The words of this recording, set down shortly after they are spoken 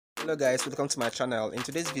Hello guys, welcome to my channel. In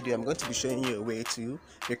today's video I'm going to be showing you a way to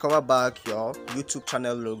recover back your YouTube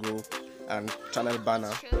channel logo and channel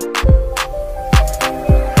banner.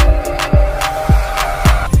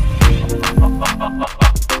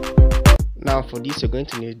 Now for this you're going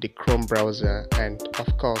to need the Chrome browser and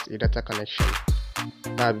of course a data connection.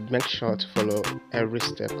 Now make sure to follow every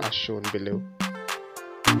step as shown below.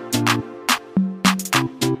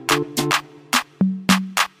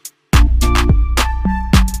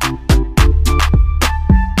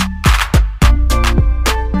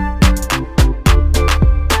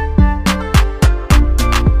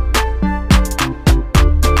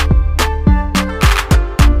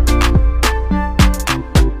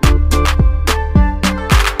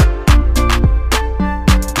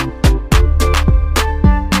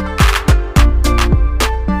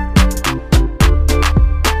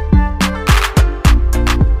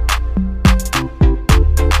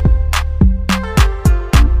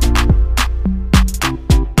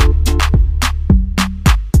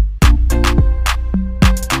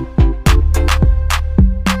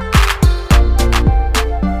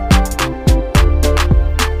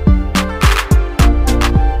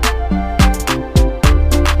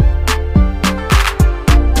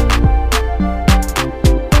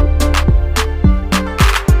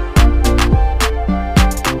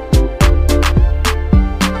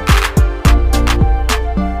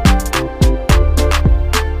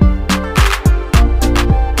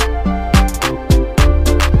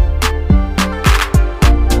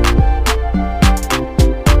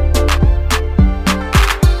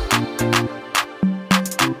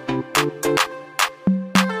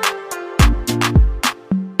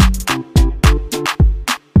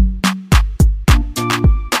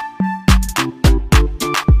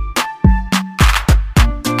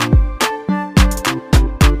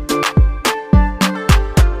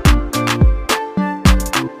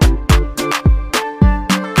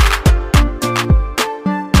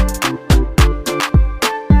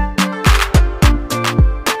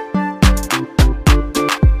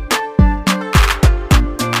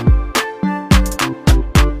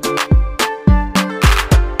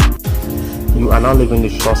 You are now leaving the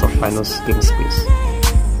shores of final game space.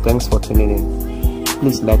 Thanks for tuning in.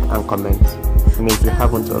 Please like and comment, and if you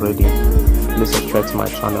haven't already, please subscribe to my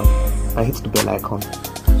channel and hit the bell icon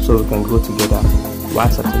so we can grow together while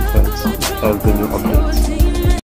setting trends with every new update.